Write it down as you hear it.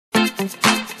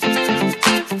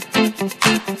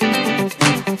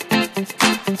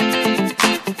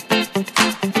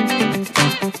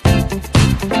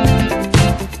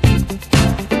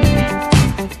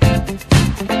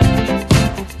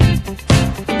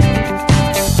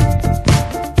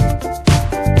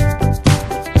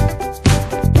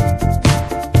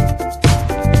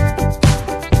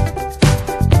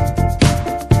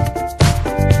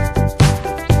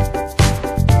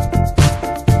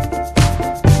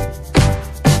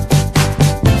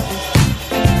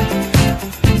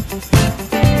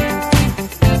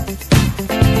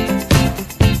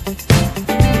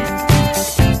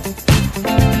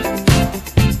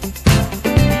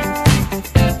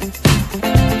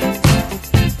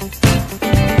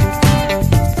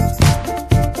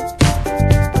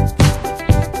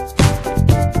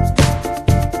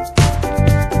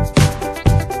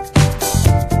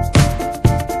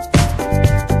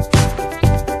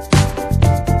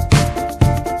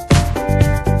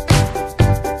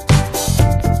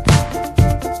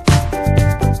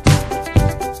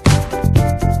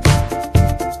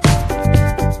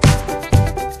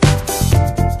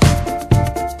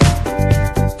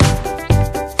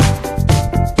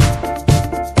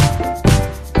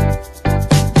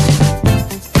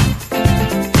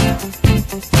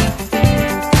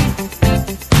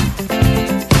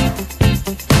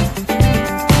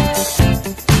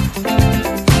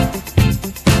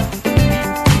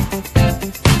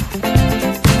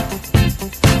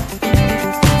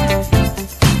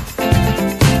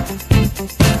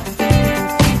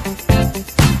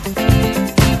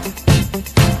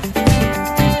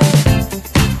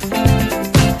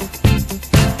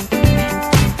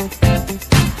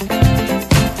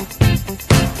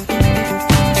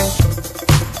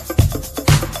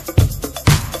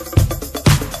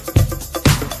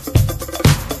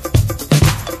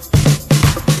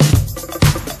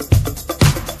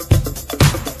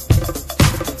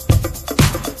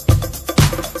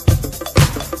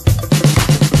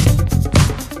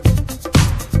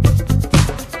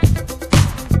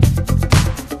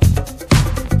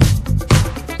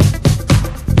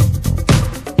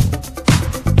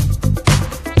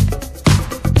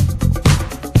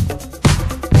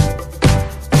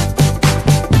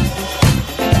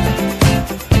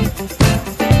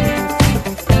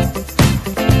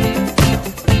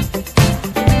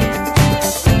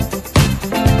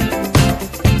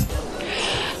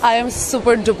I am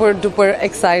super duper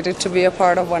excited to be a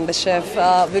part of Wonder Chef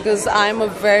because I'm a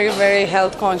very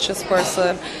health conscious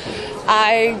person.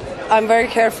 I'm very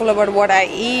careful about what I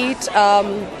eat,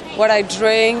 what I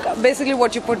drink, basically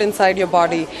what you put inside your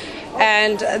body.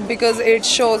 And because it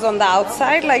shows on the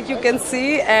outside, like you can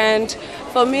see, and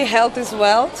for me health is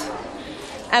wealth.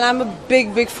 And I'm a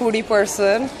big foodie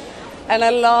person, and I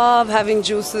love having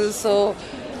juices, so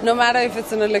no matter if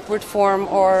it's in a liquid form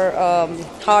or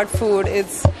hard food,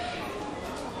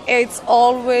 it's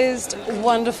always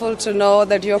wonderful to know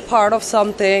that you're part of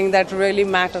something that really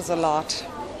matters a lot.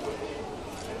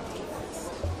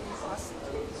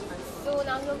 So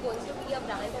now you're going to be a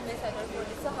brand ambassador for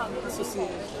this, so how do you associate?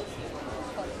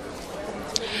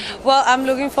 Well, I'm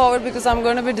looking forward because I'm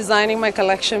going to be designing my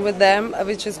collection with them,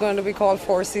 which is going to be called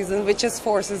Four Seasons, which is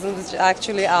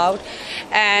actually out.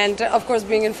 And of course,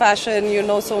 being in fashion, you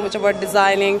know so much about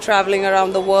designing, traveling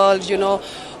around the world, you know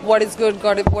what is good,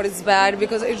 what is bad,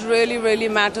 because it really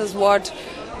matters what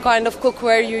kind of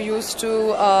cookware you use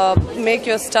to make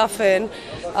your stuff in.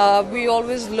 We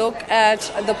always look at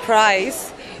the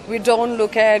price. We don't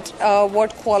look at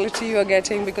what quality you are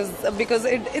getting because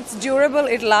it's durable,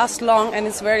 it lasts long, and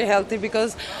it's very healthy.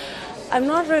 Because I'm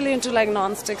not really into like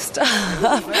non-stick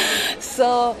stuff,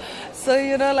 so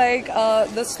you know, like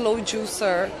the slow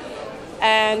juicer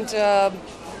and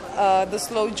the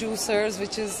slow juicers,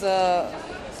 which is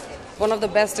one of the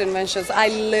best inventions. I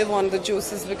live on the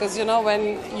juices because, you know,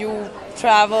 when you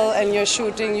travel and you're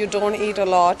shooting, you don't eat a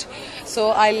lot, so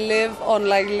I live on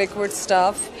like liquid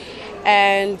stuff.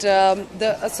 And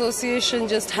the association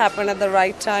just happened at the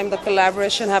right time. The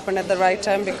collaboration happened at the right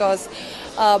time because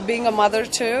being a mother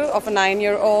too of a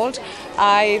 9-year-old,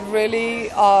 I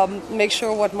really make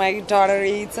sure what my daughter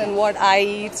eats and what I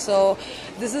eat. So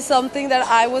this is something that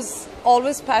I was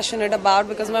always passionate about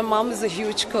because my mom is a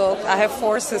huge cook. I have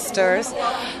 4 sisters.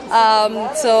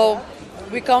 So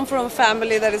we come from a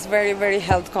family that is very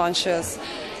health conscious.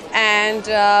 And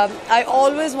I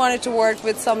always wanted to work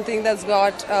with something that's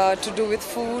got to do with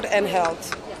food and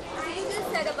health. So you just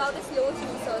said about the slow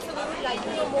juicer, so we would like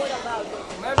to know more about it.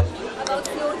 About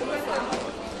slow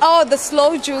juicer. Oh, the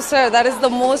slow juicer. That is the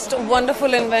most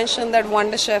wonderful invention that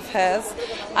Wonder Chef has.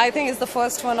 I think it's the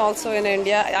first one also in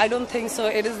India. I don't think so.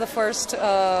 It is the first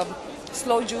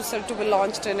slow juicer to be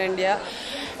launched in India.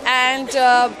 And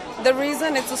the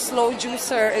reason it's a slow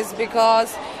juicer is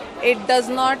because it does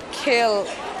not kill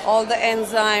all the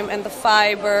enzyme and the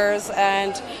fibers,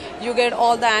 and you get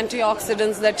all the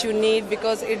antioxidants that you need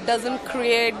because it doesn't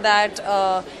create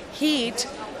that heat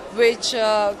which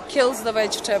kills the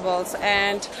vegetables.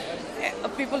 And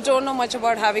people don't know much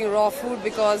about having raw food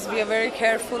because we are very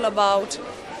careful about,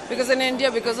 because in India,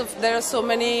 because of there are so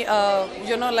many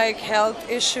like health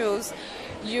issues,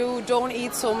 you don't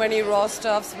eat so many raw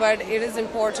stuffs, but it is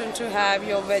important to have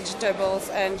your vegetables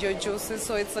and your juices.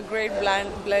 So it's a great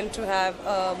blend to have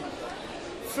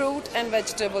fruit and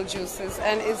vegetable juices,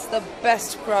 and it's the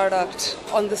best product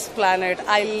on this planet.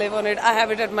 I live on it. I have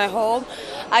it at my home.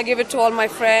 I give it to all my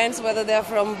friends, whether they're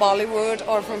from Bollywood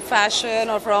or from fashion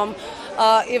or from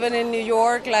even in New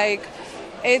York. Like,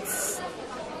 it's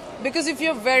because if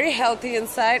you're very healthy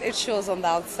inside, it shows on the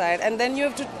outside, and then you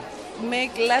have to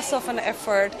make less of an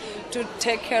effort to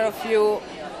take care of you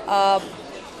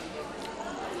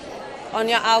on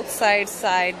your outside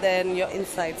side than your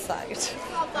inside side. So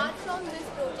apart from this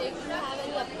project, do you have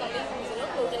any upcoming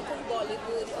projects in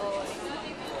Bollywood or?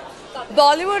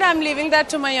 Bollywood, I'm leaving that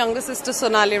to my younger sister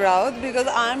Sonali Raut because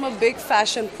I'm a big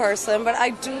fashion person, but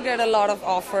I do get a lot of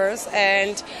offers,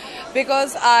 and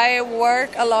because I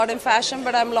work a lot in fashion,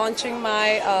 but I'm launching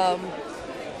my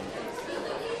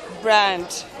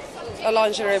brand, a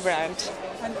lingerie brand,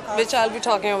 which I'll be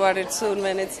talking about it soon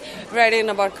when it's ready in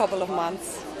about a couple of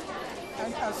months.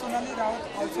 And Sonali Raut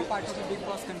also part of the Big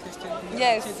Boss contestant.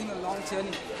 Yes. Chasing a long journey.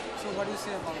 So what do you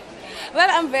say about it? Well,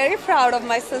 I'm very proud of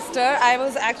my sister. I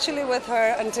was actually with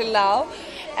her until now,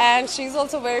 and she's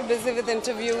also very busy with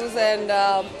interviews and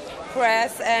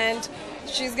press, and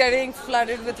she's getting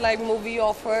flooded with like movie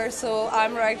offers. So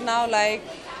I'm right now like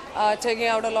taking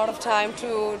out a lot of time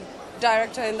to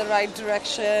direct her in the right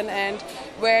direction and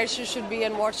where she should be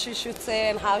and what she should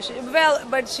say and how she, well,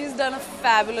 but she's done a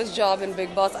fabulous job in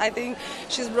Big Boss. I think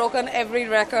she's broken every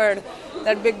record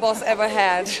that Big Boss ever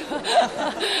had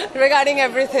regarding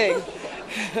everything.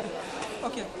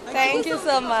 Okay. Thank you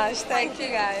so much. Thank you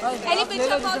guys. Any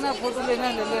picture of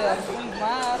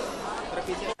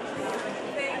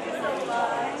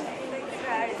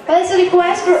Well, it's a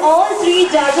request for all three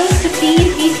judges to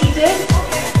please be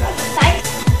seated.